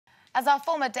As our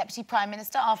former Deputy Prime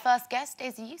Minister, our first guest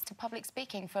is used to public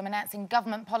speaking, from announcing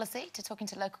government policy to talking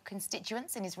to local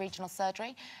constituents in his regional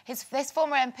surgery. This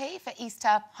former MP for East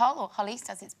Hull, or Hull East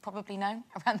as it's probably known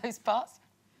around those parts,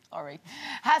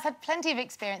 has had plenty of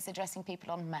experience addressing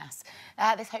people en masse.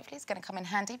 This hopefully is going to come in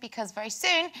handy, because very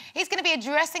soon he's going to be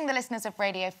addressing the listeners of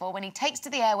Radio 4 when he takes to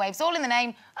the airwaves, all in the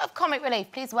name of comic relief.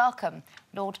 Please welcome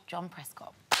Lord John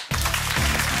Prescott.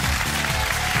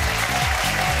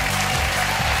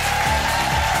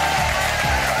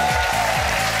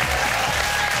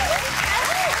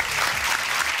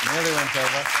 Nearly went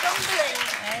over.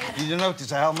 Did you notice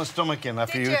I held my stomach in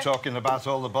after you were talking about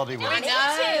all the body work? I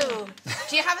know.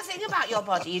 Do you have a thing about your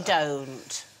body? You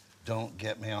don't. Don't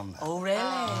get me on that. Oh, really?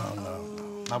 Oh,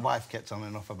 no. My wife gets on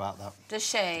enough about that. Does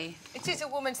she? It is a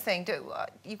woman's thing.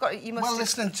 You must. Well,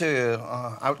 listening to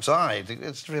outside,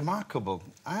 it's remarkable.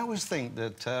 I always think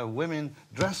that women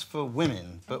dress for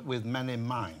women, but with men in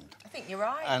mind. I think you're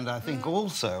right. And I think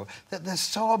also that they're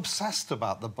so obsessed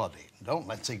about the body.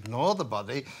 Let's ignore the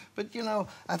body. But, you know,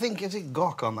 I think, is it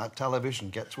Gawk on that television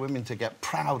gets women to get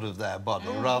proud of their body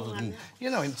rather than, you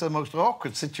know, into the most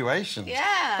awkward situations.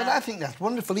 Yeah. But I think that's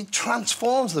wonderful. It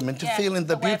transforms them into feeling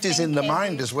the beauty's in the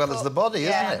mind as well as the body,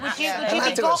 isn't it? Would you I be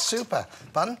think it's super.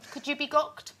 Pardon? Could you be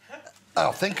gawked? I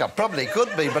think I probably could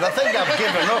be, but I think I've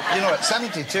given up. You know, at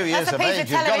 72 years of age,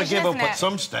 you've got to give up at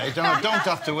some stage. And I don't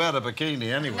have to wear a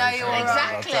bikini anyway. No, you're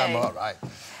exactly. I'm all right.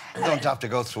 You don't have to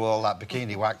go through all that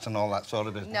bikini wax and all that sort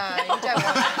of business. No, you don't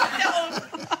want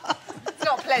that. It's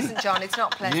not pleasant, John. It's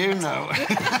not pleasant. You know.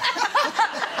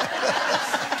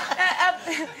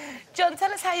 John,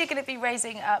 tell us how you're going to be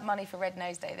raising money for Red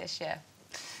Nose Day this year.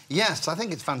 Yes, I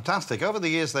think it's fantastic. Over the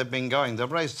years they've been going, they've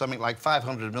raised something like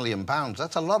 £500 million.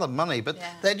 That's a lot of money, but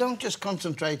they don't just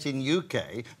concentrate in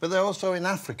UK, but they're also in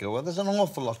Africa, where there's an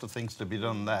awful lot of things to be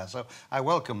done there. So I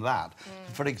welcome that.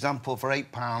 For example, for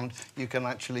 £8, you can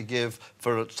actually give,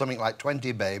 for something like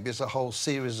 20 babies, a whole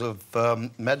series of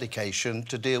medication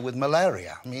to deal with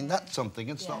malaria. I mean, that's something.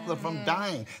 It's not them from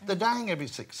dying. They're dying every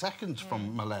 6 seconds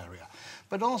from malaria.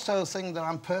 But also a thing that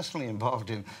I'm personally involved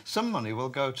in. Some money will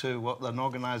go to what an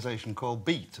organisation called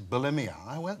BEAT, bulimia.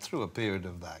 I went through a period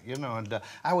of that, you know, and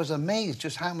I was amazed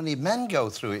just how many men go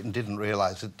through it and didn't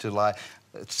realise it till I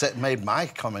made my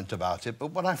comment about it. But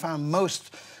what I found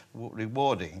most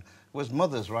rewarding was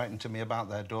mothers writing to me about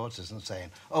their daughters and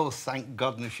saying, "Oh, thank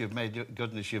goodness you've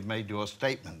made your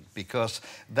statement," because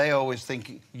they always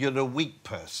think you're a weak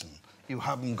person. You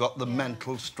haven't got the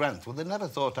mental strength. Well, they never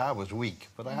thought I was weak,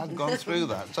 but I had gone through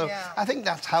that. So I think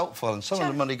that's helpful, and some of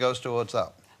the money goes towards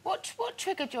that. What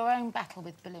triggered your own battle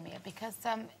with bulimia? Because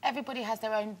everybody has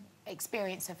their own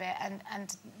experience of it,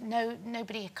 and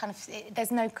nobody kind of...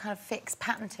 there's no kind of fixed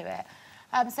pattern to it.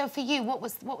 So for you, what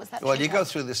was that? Well, you go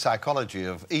through the psychology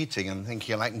of eating and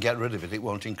thinking, I can get rid of it, it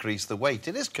won't increase the weight.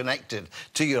 It is connected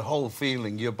to your whole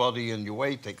feeling, your body and your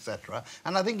weight, etc.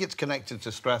 And I think it's connected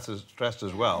to stress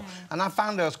as well. And I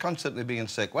found I was constantly being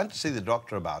sick. Went to see the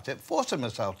doctor about it, forcing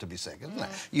myself to be sick, isn't it?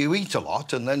 You eat a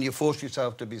lot and then you force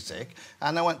yourself to be sick.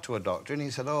 And I went to a doctor and he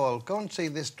said, "Oh, I'll go and see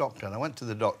this doctor." And I went to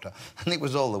the doctor and it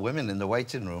was all the women in the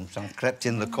waiting room. So I crept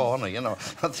in the corner, you know.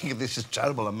 I think this is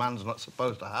terrible. A man's not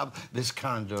supposed to have this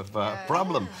kind of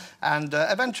problem. And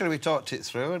eventually we talked it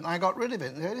through and I got rid of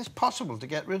it. It is possible to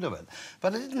get rid of it.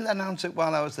 But I didn't announce it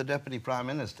while I was the Deputy Prime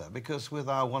Minister, because with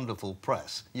our wonderful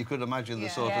press, you could imagine the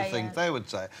sort of things they would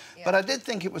say. But I did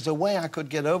think it was a way I could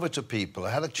get over to people.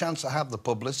 I had a chance to have the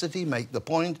publicity, make the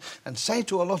point, and say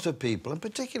to a lot of people, and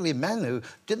particularly men who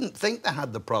didn't think they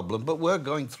had the problem but were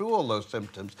going through all those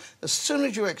symptoms, as soon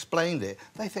as you explained it,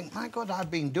 they think, my God, I've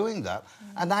been doing that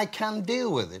and I can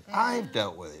deal with it. I've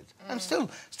dealt with it. And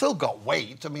still got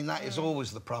weight. I mean, that is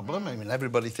always the problem. I mean,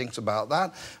 everybody thinks about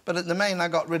that. But at the main, I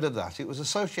got rid of that. It was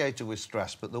associated with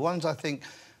stress. But the ones I think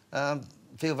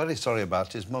feel very sorry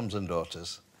about is mums and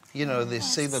daughters. You know, they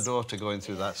see the daughter going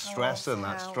through that stress and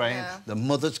that strain. The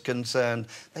mother's concerned.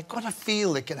 They've got to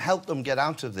feel they can help them get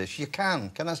out of this. You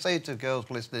can. Can I say to girls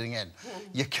listening in?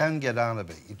 You can get out of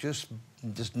it.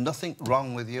 There's nothing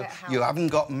wrong with you. You haven't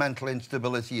got mental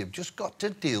instability. You've just got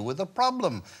to deal with the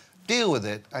problem. Deal with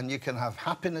it, and you can have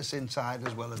happiness inside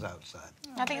as well as outside.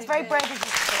 I think it's very brave of you to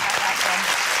say that,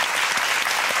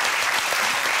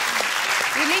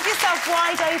 John. You leave yourself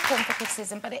wide open for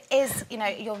criticism, but it is, you know,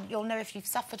 you'll know if you've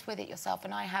suffered with it yourself,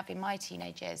 and I have in my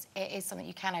teenage years. It is something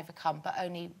you can overcome, but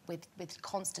only with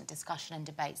constant discussion and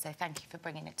debate. So thank you for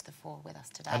bringing it to the fore with us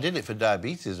today. I did it for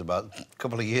diabetes about a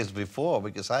couple of years before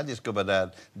because I discovered I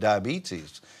had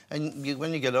diabetes. And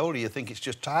when you get older, you think it's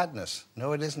just tiredness.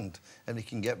 No, it isn't. And it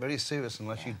can get very serious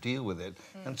unless you deal with it.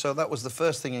 And so that was the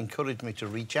first thing that encouraged me to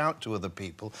reach out to other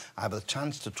people. I have a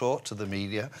chance to talk to the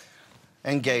media,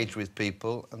 engage with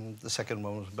people, and the second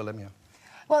one was bulimia.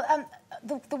 Well,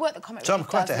 the work that Comic So I'm Relief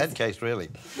quite does a head is... case, really.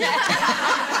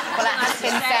 Well, that's been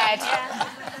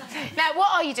said. Now, what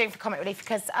are you doing for Comic Relief?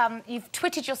 Because you've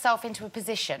twittered yourself into a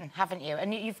position, haven't you?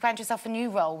 And you've found yourself a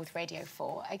new role with Radio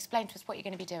 4. Explain to us what you're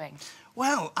going to be doing.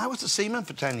 Well, I was a seaman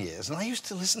for 10 years, and I used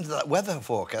to listen to that weather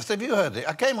forecast. Have you heard it?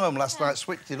 I came home last night,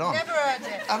 switched it on. Never heard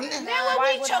it. Haven't you? No,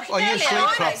 we were talking Oh, you earlier. sleep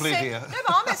I'm properly, at sea. dear. No,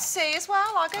 but I'm at sea as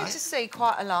well. I go to sea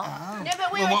quite a lot. No,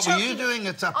 but we Well, were what were talking... you doing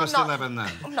at I'm 11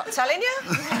 then? I'm not telling you.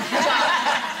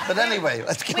 But anyway,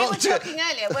 let's get We on were to it. talking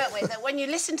earlier, weren't we, that when you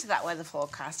listen to that weather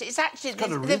forecast, it's actually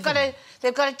got a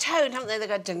they've got a tone, haven't they? They've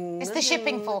got ding, It's the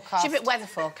shipping forecast. Weather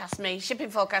forecast, shipping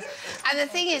forecast. And the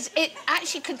thing is, it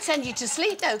actually could send you to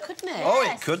sleep, though, couldn't it? Oh,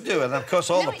 it could do, and of course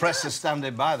all No, the it press does. is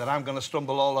standing by that I'm going to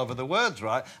stumble all over the words,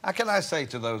 right? How can I say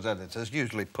to those editors,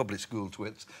 usually public school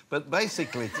twits, but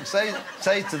basically to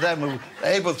say to them who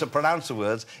are able to pronounce the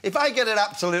words, if I get it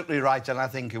absolutely right, and I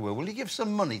think I will you give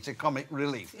some money to Comic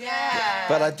Relief? Yeah.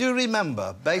 But I do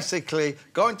remember, basically,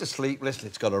 going to sleep, listen,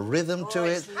 it's got a rhythm to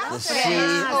it, the sea,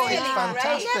 it's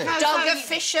fantastic. Dog a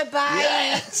fisher bite.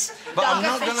 Yes. But I'm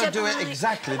not going to do it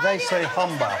exactly. They say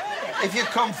humber. If you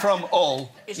come from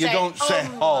Hull, you say don't say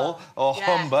Hull or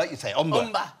Yeah. humber, you say umber.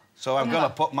 Umber. So I'm going to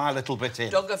put my little bit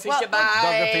in. Dog a fisher bite.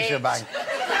 Dog a fisher bank.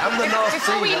 I'm the North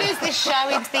Before Sea. we lose this show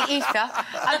into the ether,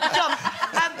 John,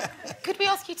 could we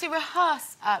ask you to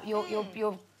rehearse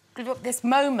this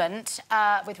moment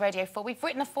with Radio 4? We've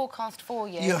written a forecast for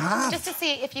you. You have? Just to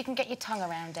see if you can get your tongue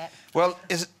around it. Well,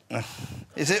 is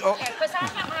it... Oh,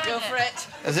 Go for it.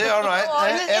 is it all right? on,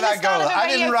 Here in the I style go. of a I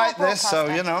Radio didn't 4 write this, so,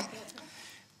 broadcaster. you know.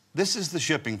 This is the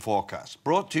shipping forecast,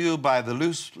 brought to you by the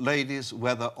Loose Ladies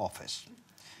Weather Office.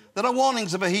 There are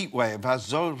warnings of a heat wave as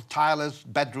Zoe Tyler's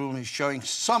bedroom is showing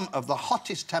some of the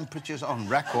hottest temperatures on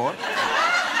record.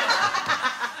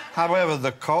 However,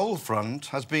 the cold front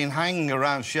has been hanging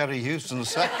around Sherry Houston's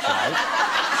sex life,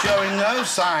 showing no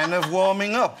sign of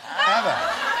warming up, ever.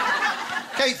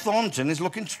 Kate Thornton is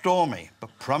looking stormy, but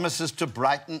promises to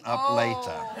brighten up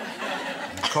later.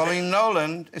 And Colleen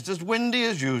Nolan is as windy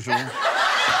as usual,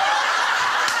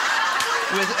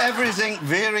 with everything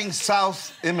veering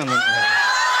south imminently.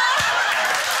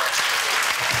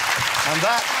 And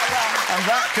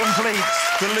that completes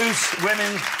the Loose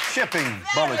Women's Shipping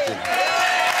Bulletin.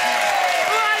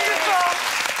 Wonderful.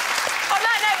 On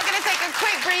that note, we're going to take a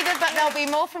quick breather, but there'll be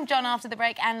more from John after the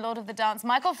break, and Lord of the Dance,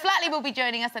 Michael Flatley, will be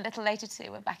joining us a little later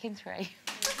too. We're back in 3.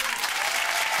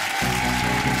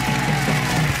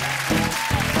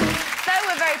 So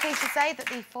we're very pleased to say that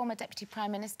the former Deputy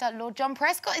Prime Minister, Lord John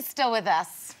Prescott, is still with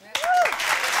us.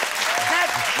 Now,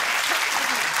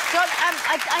 John,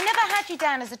 I never had you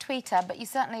down as a tweeter, but you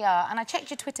certainly are, and I checked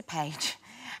your Twitter page.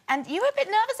 And you were a bit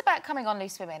nervous about coming on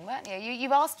Loose Women, weren't you?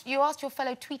 You asked your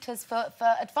fellow tweeters for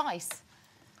advice.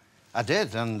 I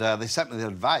did, and they sent me the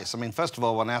advice. I mean, first of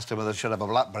all, when I asked them whether I should have a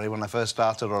BlackBerry when I first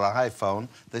started or an iPhone,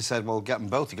 they said, well, get them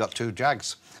both. You got 2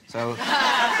 Jags. So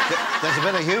there's a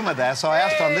bit of humour there. So I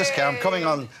asked on this cam, coming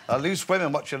on Loose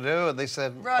Women, what should I do? And they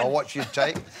said, Run. or what should you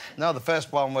take? No, the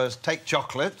first one was take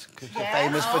chocolate, because you're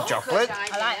famous for chocolate. I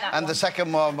like that And the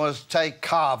second one was take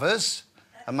Carvers.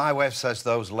 And my wife says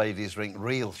those ladies drink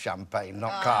real champagne,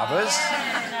 not Carvers.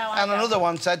 And another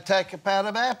one said take a pair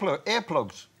of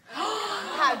earplugs.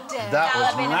 How dare That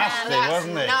was nasty,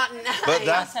 wasn't it? not nice. But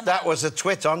that was a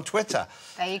twit on Twitter.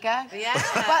 There you go. Yeah.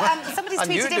 Well, somebody's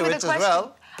And you tweeted in do with it a as question.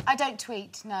 well. I don't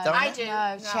tweet, no. Don't I you? do.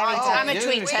 No, No, Sherry does. I'm a You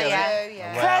tweeter, do, yeah.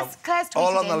 Yeah. Claire's tweeted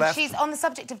all on the in. left. She's on the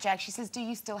subject of Jag. She says, do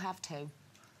you still have 2?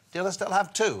 Do you still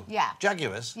have 2? Yeah.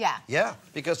 Jaguars? Yeah. Yeah,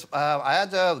 because I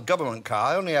had a government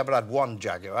car. I only ever had 1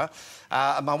 Jaguar.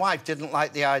 And my wife didn't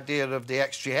like the idea of the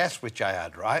XGS, which I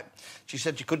had, right? She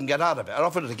said she couldn't get out of it. I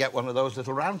offered her to get one of those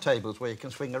little round tables where you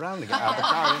can swing around to get out of the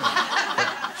car, you know? But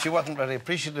she wasn't very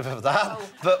appreciative of that.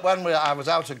 But when I was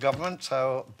out of government,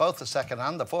 so both the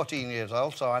second-hand, they're 14 years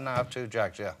old, so I now have 2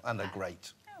 Jags, yeah, and they're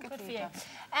great. Good for you.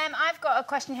 I've got a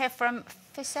question here from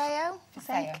Fiseo, I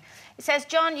think. Fiseo. It says,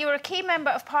 John, you were a key member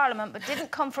of Parliament but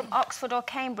didn't come from Oxford or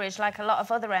Cambridge like a lot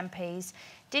of other MPs.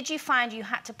 Did you find you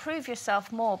had to prove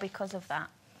yourself more because of that?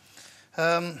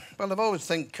 Well, I've always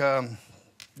think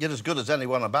you're as good as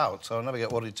anyone about, so I never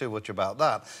get worried too much about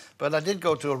that. But I did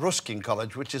go to a Ruskin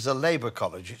College, which is a Labour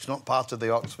college. It's not part of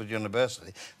the Oxford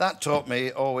University. That taught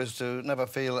me always to never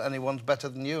feel anyone's better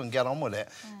than you and get on with it.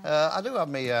 I do have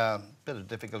me bit of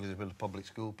difficulties with the public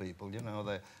school people. You know,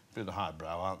 they're a bit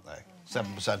highbrow, aren't they?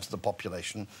 7% of the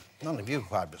population. None of you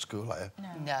private school, are you?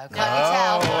 No, can't you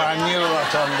tell? Oh, I knew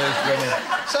that on those women.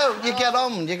 So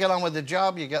you get on with the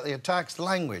job, you get the attacks,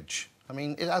 language. I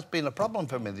mean, it has been a problem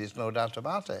for me, there's no doubt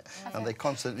about it. And they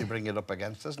constantly bring it up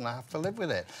against us, and I have to live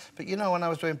with it. But, you know, when I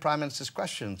was doing Prime Minister's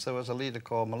Questions, there was a leader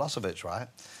called Milosevic, right?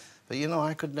 But, you know,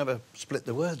 I could never split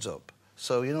the words up.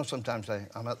 So, you know, sometimes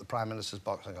I'm at the Prime Minister's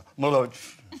box and I go,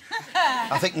 Milosevic.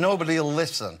 I think nobody will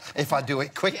listen if I do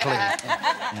it quickly.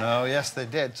 No, yes, they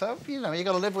did. So, you know, you've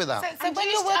got to live with that.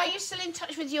 So are you still in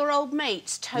touch with your old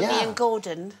mates, Tony and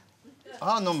Gordon?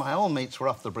 Oh, no, my old mates were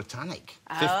off the Britannic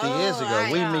 50 years ago.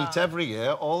 Right. We meet every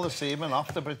year, all the seamen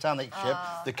off the Britannic ship.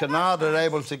 The Cunard are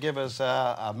able to give us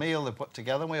a meal they put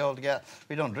together, and we all get...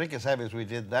 We don't drink as heavy as we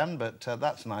did then, but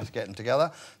that's nice getting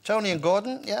together. Tony and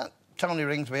Gordon, yeah, Tony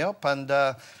rings me up, and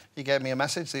he gave me a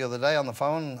message the other day on the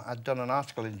phone. I'd done an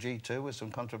article in G2 with some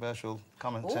controversial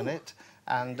comments in it.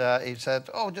 And he said,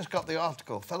 oh, just got the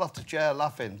article, fell off the chair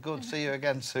laughing. Good, see you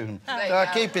again soon. So I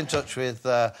keep in touch with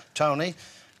Tony.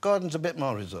 Gordon's a bit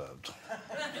more reserved.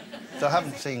 So I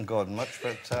haven't seen Gordon much,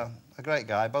 but a great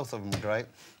guy. Both of them are great.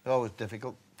 They're always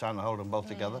difficult, trying to hold them both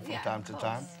together from time to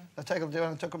time. I took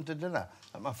them to dinner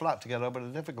at my flat to get over the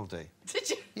difficulty. Did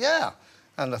you? Yeah.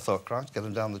 And I thought, Christ, get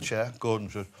him down the chair. Gordon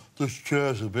said, this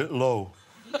chair's a bit low.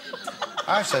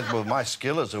 I said, well, my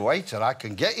skill as a waiter, I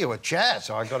can get you a chair.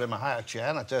 So I got him a higher chair,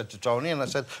 and I turned to Tony and I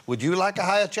said, would you like a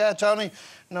higher chair, Tony?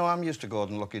 No, I'm used to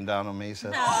Gordon looking down on me, he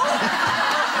said.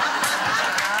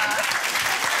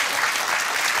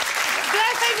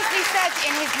 He said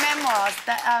in his memoirs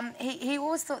that he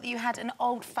always thought that you had an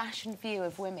old-fashioned view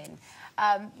of women.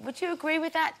 Would you agree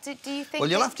with that? Do you think... Well,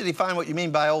 you'll have to define what you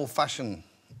mean by old-fashioned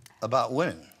about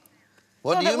women.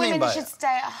 What do you mean by it? Women should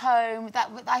stay at home.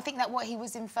 I think that what he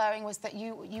was inferring was that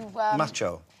you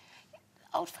macho.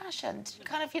 Old-fashioned.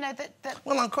 Kind of, you know, that...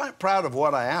 Well, I'm quite proud of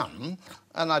what I am,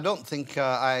 and I don't think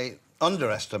I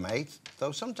underestimate,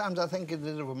 though sometimes I think it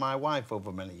did with my wife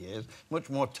over many years,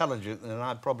 much more intelligent than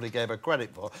I probably gave her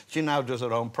credit for. She now does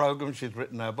her own programme, she's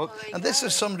written her book, and this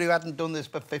is somebody who hadn't done this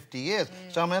for 50 years,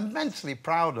 so I'm immensely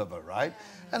proud of her, right?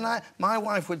 And my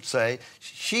wife would say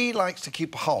she likes to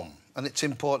keep home, and it's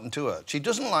important to her. She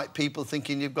doesn't like people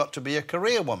thinking you've got to be a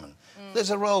career woman. There's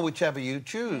a role whichever you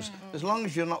choose, as long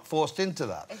as you're not forced into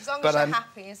that. As long as you're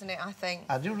happy, isn't it, I think?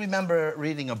 I do remember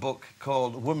reading a book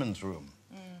called Woman's Room.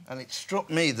 And it struck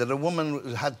me that a woman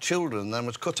who had children, then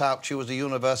was cut out, she was a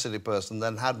university person,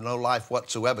 then had no life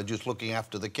whatsoever, just looking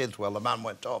after the kids while the man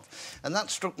went off. And that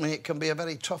struck me, it can be a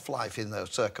very tough life in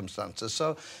those circumstances.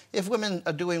 So if women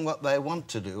are doing what they want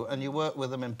to do and you work with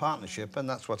them in partnership, and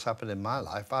that's what's happened in my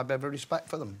life, I have every respect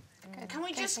for them. Can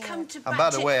we just come to... And by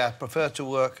the way, I prefer to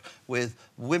work with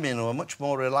women who are much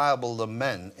more reliable than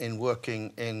men in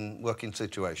working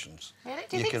situations. Really?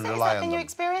 Do you think so? Is that been your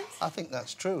experience? I think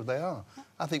that's true, they are.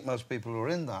 I think most people who are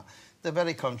in that, they're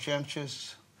very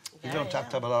conscientious. You don't have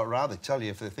to have a lot rather tell you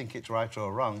if they think it's right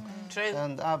or wrong. True.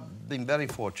 And I've been very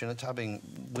fortunate having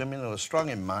women who are strong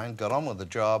in mind, got on with the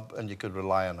job, and you could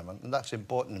rely on them. And that's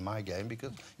important in my game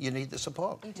because you need the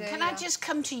support. Can I just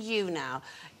come to you now?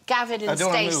 Gavin and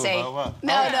Stacey. What?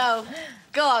 No.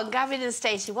 Go on, Gavin and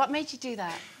Stacey. What made you do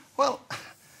that? Well,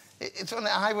 it's funny.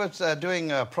 I was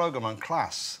doing a programme on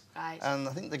class. Right. And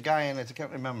I think the guy in it, I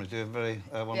can't remember, doing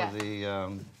one of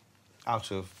the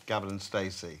out of Gavin and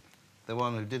Stacey. The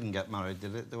one who didn't get married,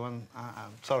 did it? The one...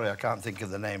 I'm sorry, I can't think of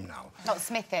the name now. Not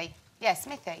Smithy. Yeah,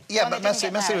 Smithy. Yeah, but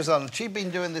Messi was on. She'd been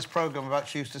doing this programme about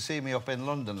she used to see me up in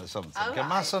London or something. Oh, and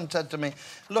my son said to me,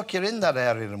 look, you're in that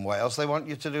area in Wales, they want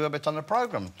you to do a bit on the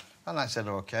programme. And I said,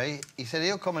 OK. He said,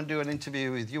 he'll come and do an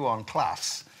interview with you on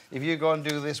class if you go and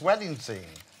do this wedding scene.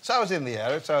 So I was in the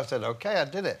area, so I said, OK, I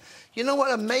did it. You know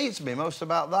what amazed me most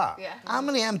about that? Yeah. How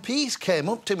many MPs came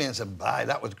up to me and said, bye,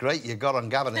 that was great, you got on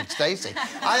Gavin and Stacey.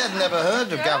 I had never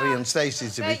heard of Gavin and Stacey,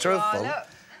 to be truthful.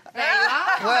 There you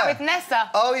are. Where? With Nessa.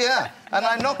 Oh, yeah. And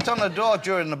I knocked on the door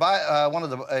during the one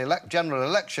of the general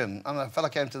election, and a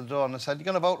fella came to the door and I said, you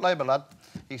going to vote Labour, lad?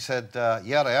 He said,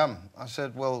 yeah, I am. I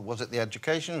said, well, was it the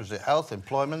education? Was it health,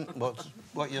 employment?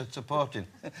 What you're supporting?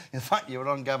 In fact, you were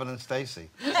on Gavin and Stacey.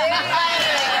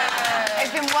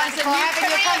 It's been wonderful having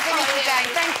your company today.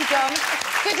 Thank you, John.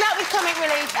 Good luck with Comic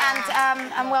Relief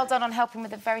and well done on helping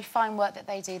with the very fine work that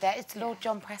they do there. It's Lord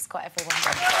John Prescott, everyone.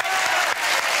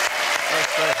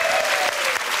 That's great.